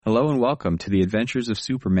Hello and welcome to the Adventures of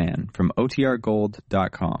Superman from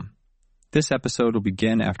OTRGold.com. This episode will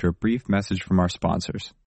begin after a brief message from our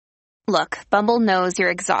sponsors. Look, Bumble knows you're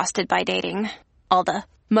exhausted by dating. All the,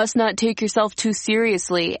 must not take yourself too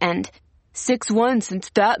seriously, and 6'1"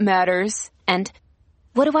 since that matters, and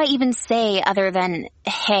what do I even say other than,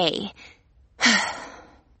 hey?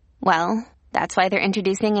 Well, that's why they're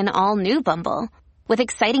introducing an all-new Bumble, with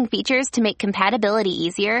exciting features to make compatibility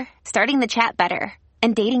easier, starting the chat better,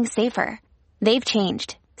 and dating safer. They've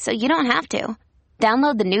changed, so you don't have to.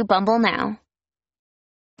 Download the new Bumble now.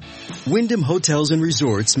 Wyndham Hotels and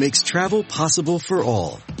Resorts makes travel possible for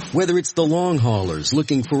all. Whether it's the long haulers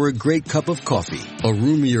looking for a great cup of coffee, a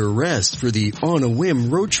roomier rest for the on-a-whim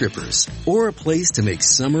road trippers, or a place to make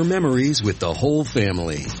summer memories with the whole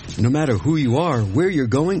family. No matter who you are, where you're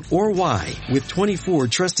going, or why, with 24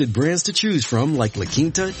 trusted brands to choose from like La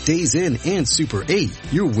Quinta, Days Inn, and Super 8,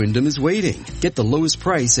 your Wyndham is waiting. Get the lowest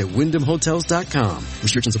price at WyndhamHotels.com.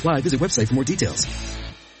 Restrictions apply. Visit website for more details.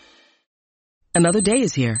 Another day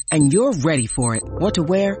is here, and you're ready for it. What to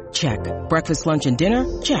wear? Check. Breakfast, lunch, and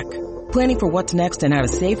dinner? Check. Planning for what's next and how to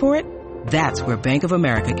save for it? That's where Bank of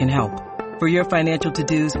America can help. For your financial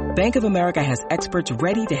to-dos, Bank of America has experts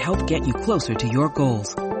ready to help get you closer to your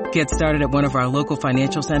goals. Get started at one of our local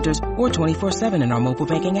financial centers or 24/7 in our mobile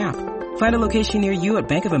banking app. Find a location near you at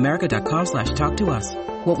bankofamerica.com/talktous.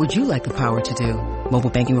 What would you like the power to do? Mobile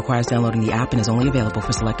banking requires downloading the app and is only available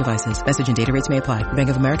for select devices. Message and data rates may apply. Bank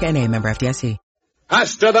of America N.A., member FDIC.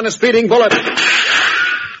 Faster than a speeding bullet.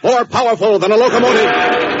 More powerful than a locomotive.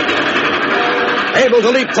 Able to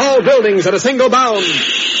leap tall buildings at a single bound.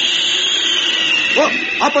 Look,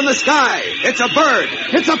 up in the sky. It's a bird.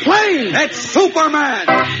 It's a plane. It's Superman.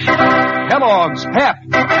 Kellogg's Pep.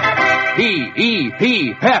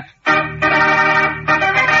 P-E-P, Pep.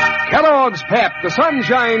 Kellogg's Pep, the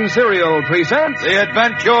Sunshine Cereal, presents The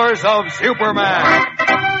Adventures of Superman.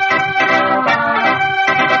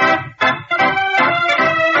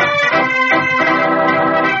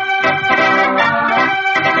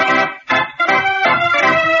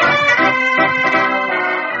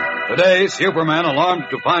 Today, Superman, alarmed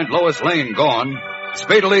to find Lois Lane gone,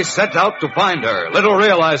 speedily sets out to find her, little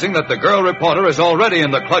realizing that the girl reporter is already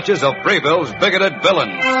in the clutches of Freeville's bigoted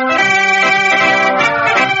villains.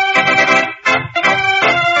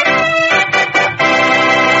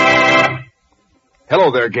 Hello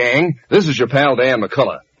there, gang. This is your pal Dan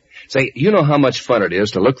McCullough. Say, you know how much fun it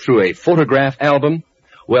is to look through a photograph album?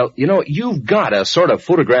 Well, you know, you've got a sort of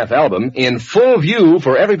photograph album in full view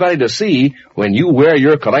for everybody to see when you wear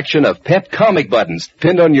your collection of Pep comic buttons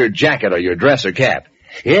pinned on your jacket or your dress or cap.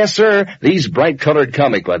 Yes, sir, these bright-colored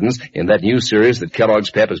comic buttons in that new series that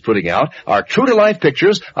Kellogg's Pep is putting out are true-to-life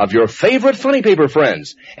pictures of your favorite funny paper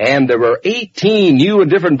friends. And there are 18 new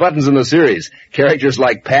and different buttons in the series. Characters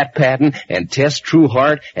like Pat Patton and Tess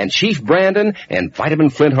Trueheart and Chief Brandon and Vitamin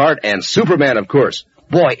Flintheart and Superman, of course.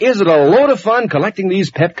 Boy, is it a load of fun collecting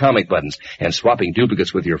these Pep comic buttons and swapping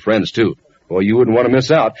duplicates with your friends, too. Boy, you wouldn't want to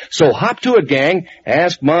miss out. So hop to it, gang.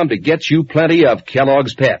 Ask Mom to get you plenty of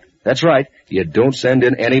Kellogg's Pep. That's right. You don't send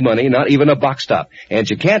in any money, not even a box top. And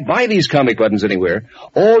you can't buy these comic buttons anywhere.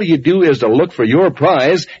 All you do is to look for your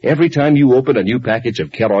prize every time you open a new package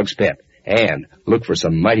of Kellogg's Pep. And look for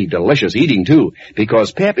some mighty delicious eating, too,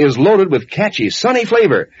 because Pep is loaded with catchy, sunny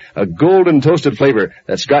flavor, a golden toasted flavor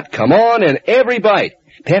that's got come on in every bite.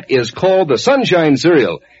 Pep is called the Sunshine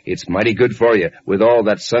Cereal. It's mighty good for you with all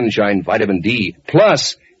that sunshine vitamin D,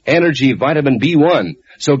 plus energy vitamin B1.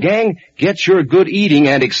 So, gang, get your good eating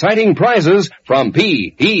and exciting prizes from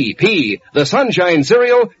P.E.P., the Sunshine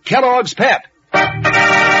Cereal, Kellogg's Pep. And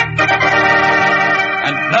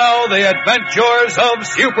now, The Adventures of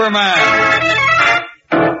Superman.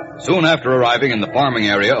 Soon after arriving in the farming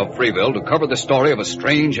area of Freeville to cover the story of a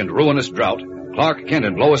strange and ruinous drought, Clark Kent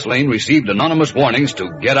and Lois Lane received anonymous warnings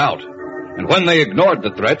to get out. And when they ignored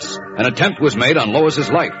the threats, an attempt was made on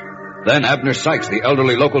Lois's life. Then Abner Sykes, the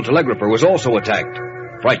elderly local telegrapher, was also attacked.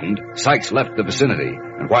 Frightened, Sykes left the vicinity,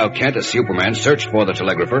 and while Kent, as Superman, searched for the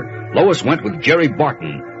telegrapher, Lois went with Jerry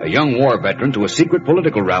Barton, a young war veteran, to a secret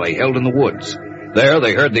political rally held in the woods. There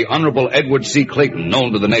they heard the Honorable Edward C. Clayton,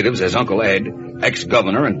 known to the natives as Uncle Ed,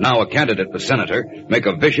 ex-governor and now a candidate for senator, make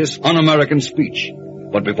a vicious, un-American speech.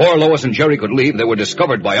 But before Lois and Jerry could leave, they were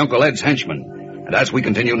discovered by Uncle Ed's henchmen. And as we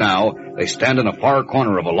continue now, they stand in a far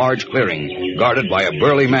corner of a large clearing, guarded by a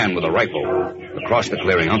burly man with a rifle. Across the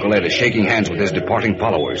clearing, Uncle Ed is shaking hands with his departing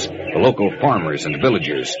followers, the local farmers and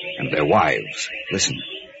villagers, and their wives. Listen.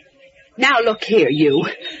 Now look here, you.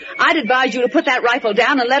 I'd advise you to put that rifle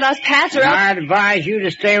down and let us pass her up. I'd advise you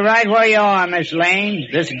to stay right where you are, Miss Lane.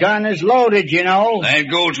 This gun is loaded, you know. That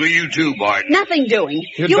goes for you too, Bart. Nothing doing.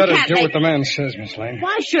 You'd You better can't do make... what the man says, Miss Lane.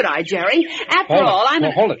 Why should I, Jerry? After Hold all, it. I'm...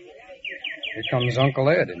 Well, hold it. Here comes Uncle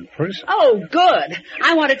Ed in prison. Oh, good.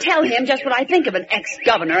 I want to tell him just what I think of an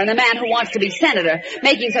ex-governor and a man who wants to be senator,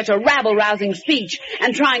 making such a rabble-rousing speech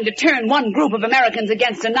and trying to turn one group of Americans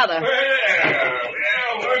against another.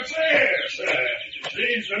 Well, what's this?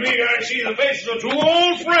 Seems to me I see the faces of two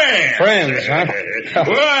old friends. Friends, huh?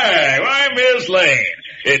 Why, Miss Lane.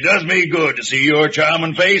 It does me good to see your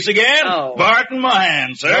charming face again. Oh. Bart in my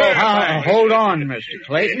hand, sir. Hold on, Mr.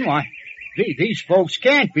 Clayton. Why, these folks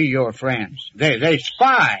can't be your friends. They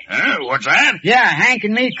spy. Huh? What's that? Yeah, Hank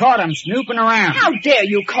and me caught them snooping around. How dare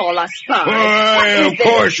you call us spies? Why, of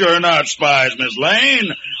course you're not spies, Miss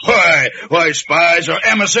Lane. Why, spies are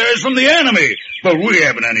emissaries from the enemy. But we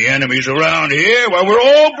haven't any enemies around here. Why, we're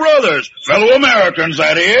all brothers. Fellow Americans,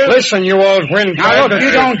 that is. Listen, you old windpipe. Now, look, you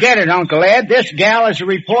don't get it, Uncle Ed. This gal is a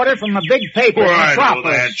reporter from a big paper in I know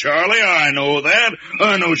Metropolis. that, Charlie. I know that.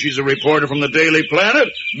 I know she's a reporter from the Daily Planet.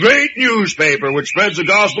 Great newspaper which spreads the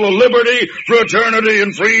gospel of liberty, fraternity,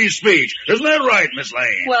 and free speech. Isn't that right, Miss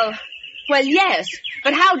Lane? Well, yes.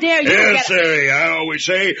 But how dare you Yes, sir. I always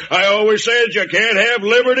say that you can't have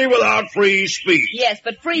liberty without free speech. Yes,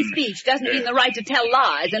 but free speech doesn't mean the right to tell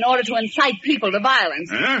lies in order to incite people to violence.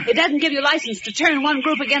 Huh? It doesn't give you license to turn one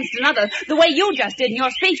group against another, the way you just did in your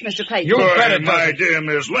speech, Mr. Clayton. You bet it my doesn't. dear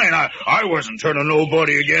Miss Lane, I wasn't turning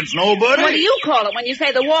nobody against nobody. What do you call it when you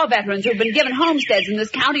say the war veterans who've been given homesteads in this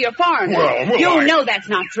county are foreigners? Well, you know that's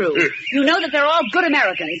not true. You know that they're all good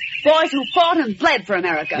Americans, boys who fought and bled for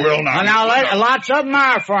America. Well, Now, lots of them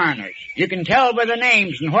are foreigners. You can tell by the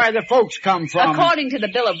names and where the folks come from. According to the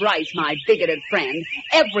Bill of Rights, my bigoted friend,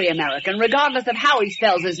 every American, regardless of how he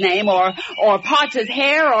spells his name or parts his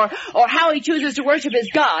hair or how he chooses to worship his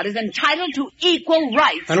God, is entitled to equal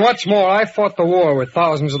rights. And what's more, I fought the war with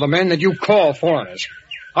thousands of the men that you call foreigners.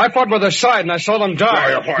 I fought by their side and I saw them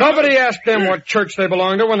die. Nobody asked them what church they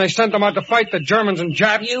belonged to when they sent them out to fight the Germans and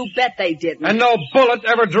Japs. You bet they didn't. And no bullet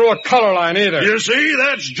ever drew a color line either. You see,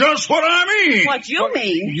 that's just what I mean. What you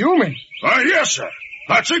mean? You mean? Yes, sir.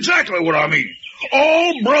 That's exactly what I mean.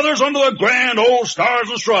 All brothers under the grand old stars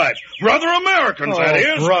and stripes. Brother Americans, that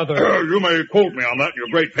is. Brother. You may quote me on that in your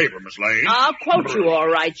great paper, Miss Lane. I'll quote you, all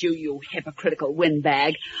right, you hypocritical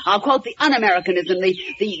windbag. I'll quote the un-Americanism, the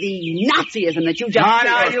Nazism that you just...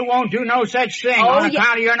 No, you won't do no such thing. Oh, On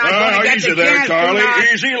account of you're not going to get easy the there, chance Charlie.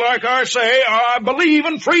 to... Easy, like I say. I believe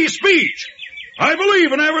in free speech. I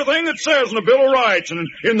believe in everything it says in the Bill of Rights and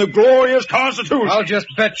in the glorious Constitution. I'll just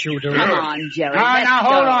bet you do. Come on, Jerry. Now,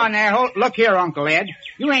 hold on there. Look here, Uncle Ed.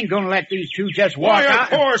 You ain't going to let these two just walk Why, out.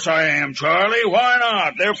 of course I am, Charlie. Why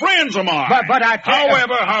not? They're friends of mine. But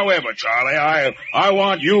However, Charlie, I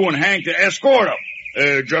want you and Hank to escort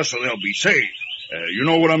them, just so they'll be safe. You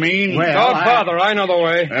know what I mean? Well, don't bother. I know the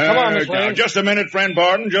way. Come on, Miss Lane. Just a minute, friend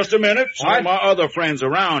Barton. Just a minute. Some of my other friends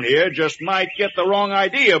around here just might get the wrong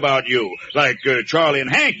idea about you, like Charlie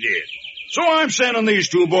and Hank did. So I'm sending these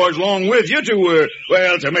two boys along with you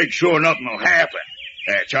to make sure nothing will happen.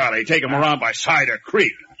 Charlie, take them around by Cider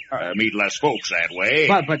Creek. Meet less folks that way.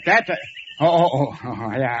 But that's a...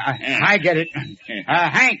 Yeah, I get it.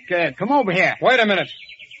 Hank, come over here. Wait a minute.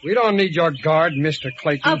 We don't need your guard, Mr.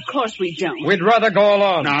 Clayton. Of course we don't. We'd rather go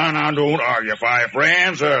alone. No, don't argue, five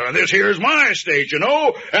friends. This here's my estate, you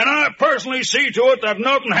know, and I personally see to it that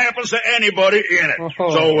nothing happens to anybody in it. Oh.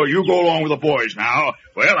 So you go along with the boys now.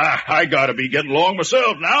 Well, I gotta be getting along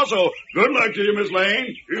myself now, so good luck to you, Miss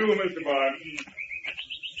Lane. You, Mr. Barton.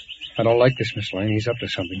 I don't like this, Miss Lane. He's up to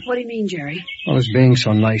something. What do you mean, Jerry? Well, he's being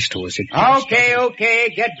so nice to us. Okay.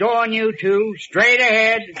 Get going, you two. Straight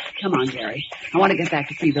ahead. Come on, Jerry. I want to get back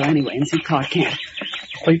to Freeville anyway and see Clark Kent.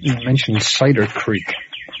 Clayton mentioned Cider Creek.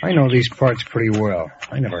 I know these parts pretty well.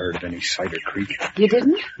 I never heard of any Cider Creek. You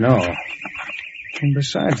didn't? No. And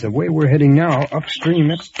besides, the way we're heading now, upstream,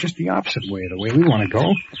 that's just the opposite way of the way we want to go.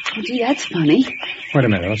 Oh, gee, that's funny. Wait a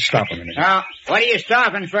minute. Let's stop a minute. Now, what are you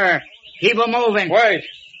stopping for? Keep 'em moving. Wait.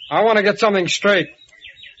 I want to get something straight.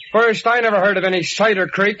 First, I never heard of any Cider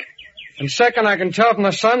Creek. And second, I can tell from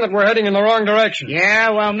the sun that we're heading in the wrong direction. Yeah,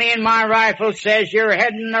 well, me and my rifle says you're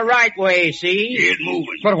heading the right way, see? Get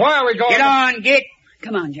moving. But why are we going... Get on, Git.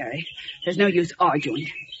 Come on, Jerry. There's no use arguing.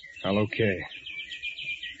 Well, okay.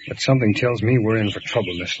 But something tells me we're in for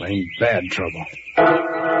trouble, Miss Lane. Bad trouble.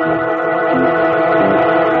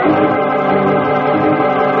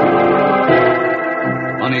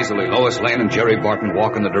 Uneasily, Lois Lane and Jerry Barton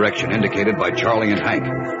walk in the direction indicated by Charlie and Hank,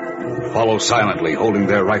 who follow silently, holding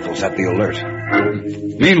their rifles at the alert.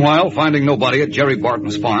 Meanwhile, finding nobody at Jerry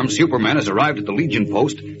Barton's farm, Superman has arrived at the Legion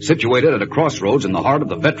post, situated at a crossroads in the heart of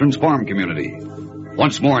the Veterans Farm community.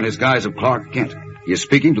 Once more in his guise of Clark Kent, he is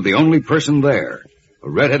speaking to the only person there, a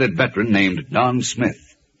red-headed veteran named Don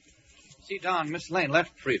Smith. See, Don, Miss Lane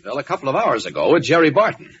left Freeville a couple of hours ago with Jerry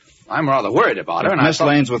Barton. I'm rather worried about her, and Miss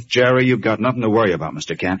Lane's with Jerry, you've got nothing to worry about,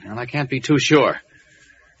 Mr. Kent. Well, I can't be too sure.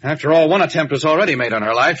 After all, one attempt was already made on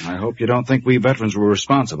her life. I hope you don't think we veterans were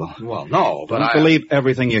responsible. Well, no, but Don't believe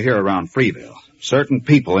everything you hear around Freeville. Certain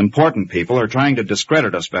people, important people, are trying to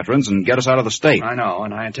discredit us veterans and get us out of the state. I know,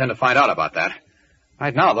 and I intend to find out about that.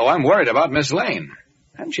 Right now, though, I'm worried about Miss Lane.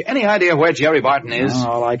 Haven't you any idea where Jerry Barton is?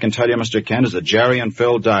 All I can tell you, Mr. Kent, is that Jerry and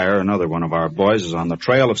Phil Dyer, another one of our boys, is on the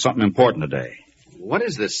trail of something important today. What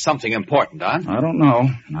is this something important, Don? I don't know,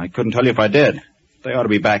 and I couldn't tell you if I did. They ought to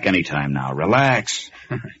be back any time now. Relax.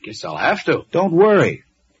 Guess I'll have to. Don't worry.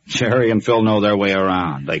 Jerry and Phil know their way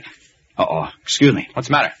around. Excuse me. What's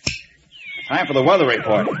the matter? Time for the weather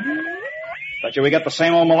report. Bet you we get the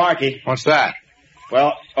same old malarkey. What's that?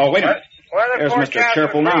 Well, wait a minute. Weather There's Mr. forecast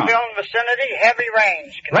Cheerful for now. Freeville and vicinity, heavy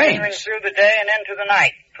rains continuing through the day and into the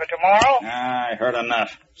night. For tomorrow? I heard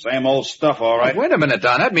enough. Same old stuff, all right. Wait a minute,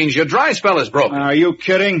 Don. That means your dry spell is broken. Are you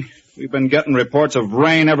kidding? We've been getting reports of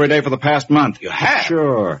rain every day for the past month. You have?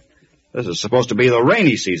 Sure. This is supposed to be the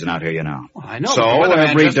rainy season out here, you know. Well, I know. So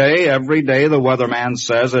every day the weatherman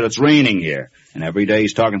says that it's raining here. And every day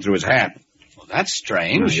he's talking through his hat. Well, that's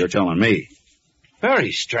strange. You're telling me.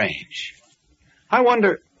 Very strange. I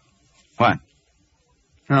wonder... What?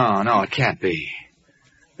 No, it can't be.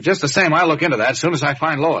 But just the same, I'll look into that as soon as I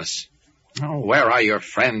find Lois. Oh, where are your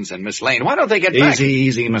friends and Miss Lane? Why don't they get back?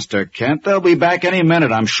 Easy, Mr. Kent. They'll be back any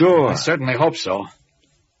minute, I'm sure. I certainly hope so.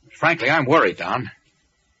 Frankly, I'm worried, Don.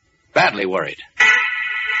 Badly worried.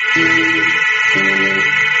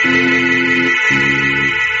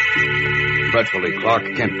 Fretfully, Clark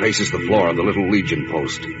Kent paces the floor of the little Legion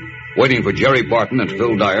post, waiting for Jerry Barton and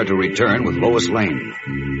Phil Dyer to return with Lois Lane.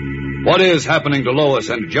 What is happening to Lois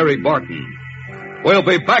and Jerry Barton? We'll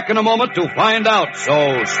be back in a moment to find out,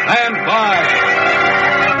 so stand by.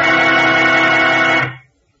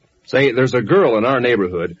 Say, there's a girl in our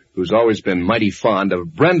neighborhood who's always been mighty fond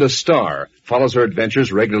of Brenda Starr. Follows her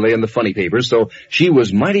adventures regularly in the funny papers, so she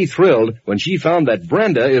was mighty thrilled when she found that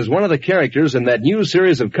Brenda is one of the characters in that new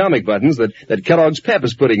series of comic buttons that Kellogg's Pep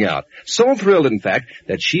is putting out. So thrilled, in fact,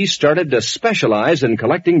 that she started to specialize in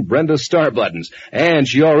collecting Brenda Starr buttons. And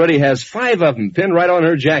she already has 5 of them pinned right on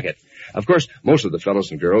her jacket. Of course, most of the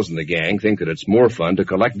fellows and girls in the gang think that it's more fun to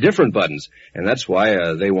collect different buttons, and that's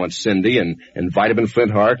why they want Cindy and Vitamin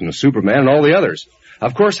Flintheart and Superman and all the others.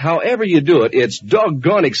 Of course, however you do it, it's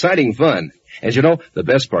doggone exciting fun. As you know, the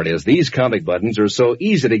best part is these comic buttons are so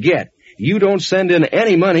easy to get. You don't send in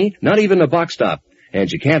any money, not even a box stop.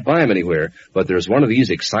 And you can't buy them anywhere, but there's one of these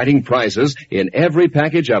exciting prizes in every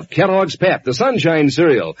package of Kellogg's Pep, the Sunshine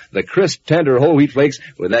cereal, the crisp, tender whole wheat flakes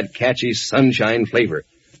with that catchy sunshine flavor.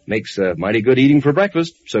 Makes mighty good eating for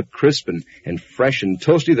breakfast, so crisp and fresh and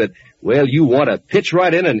toasty that, well, you want to pitch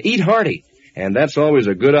right in and eat hearty. And that's always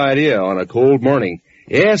a good idea on a cold morning.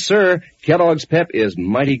 Yes, sir, Kellogg's Pep is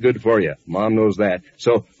mighty good for you. Mom knows that.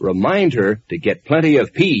 So remind her to get plenty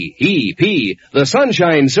of P-E-P, the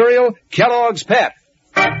Sunshine cereal, Kellogg's Pep.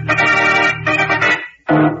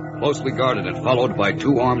 Closely guarded and followed by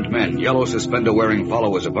 2 armed men, yellow suspender-wearing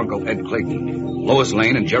followers of Uncle Ed Clayton, Lois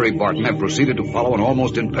Lane and Jerry Barton have proceeded to follow an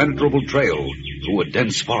almost impenetrable trail through a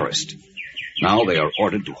dense forest. Now they are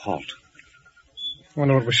ordered to halt.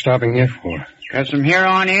 Wonder what we're stopping here for. Because from here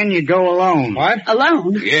on in, you go alone. What?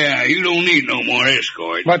 Alone? Yeah, you don't need no more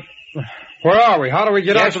escort. But where are we? How do we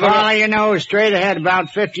get out to the... Just follow your nose straight ahead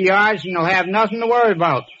about 50 yards, and you'll have nothing to worry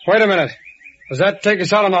about. Wait a minute. Does that take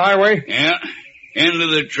us out on the highway? Yeah, end of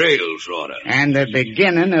the trail, sort of. And the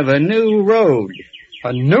beginning of a new road.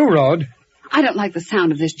 A new road? I don't like the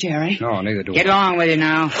sound of this, Jerry. No, neither do I. Get along with you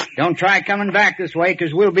now. Don't try coming back this way,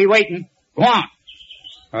 because we'll be waiting. Go on.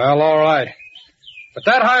 Well, all right. But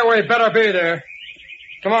that highway better be there.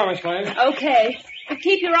 Come on, Miss Lane. Okay. But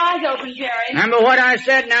keep your eyes open, Jerry. Remember what I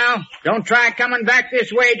said now. Don't try coming back this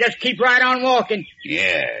way. Just keep right on walking.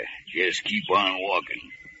 Yeah, just keep on walking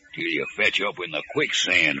till you fetch up in the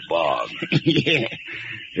quicksand bog. Yeah,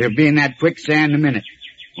 they'll be in that quicksand in a minute.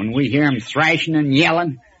 When we hear 'em thrashing and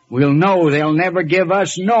yelling, we'll know they'll never give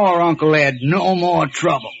us nor Uncle Ed no more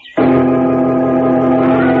trouble.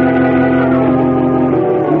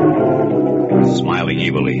 Smiling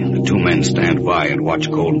evilly, the 2 men stand by and watch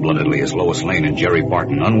cold-bloodedly as Lois Lane and Jerry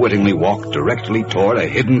Barton unwittingly walk directly toward a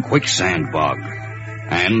hidden quicksand bog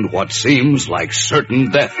and what seems like certain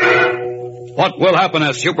death. What will happen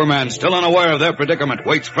as Superman, still unaware of their predicament,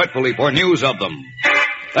 waits fretfully for news of them?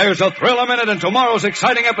 There's a thrill a minute in tomorrow's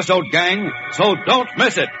exciting episode, gang, so don't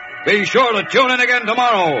miss it. Be sure to tune in again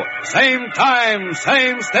tomorrow. Same time,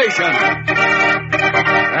 same station.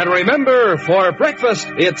 And remember, for breakfast,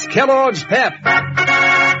 it's Kellogg's Pep.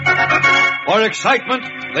 For excitement,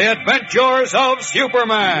 the adventures of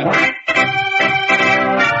Superman.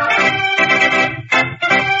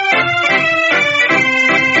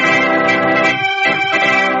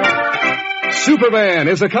 Superman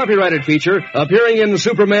is a copyrighted feature appearing in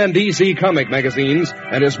Superman DC comic magazines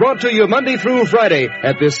and is brought to you Monday through Friday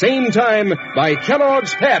at this same time by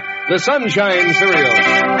Kellogg's Pep, the Sunshine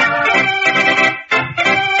Cereal.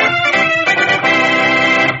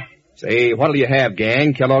 Say, what'll you have,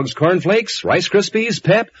 gang? Kellogg's Corn Flakes, Rice Krispies,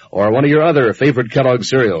 Pep, or one of your other favorite Kellogg's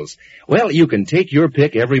cereals? Well, you can take your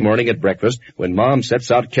pick every morning at breakfast when Mom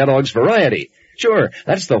sets out Kellogg's Variety. Sure,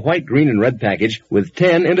 that's the white, green, and red package with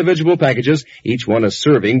 10 individual packages, each one a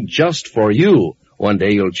serving just for you. One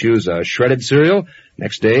day you'll choose a shredded cereal,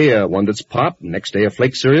 next day one that's pop, next day a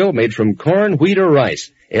flake cereal made from corn, wheat, or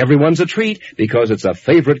rice. Everyone's a treat because it's a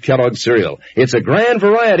favorite Kellogg's cereal. It's a grand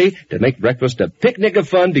variety to make breakfast a picnic of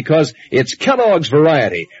fun because it's Kellogg's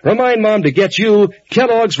Variety. Remind Mom to get you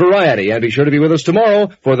Kellogg's Variety and be sure to be with us tomorrow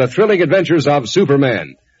for the thrilling adventures of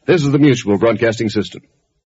Superman. This is the Mutual Broadcasting System.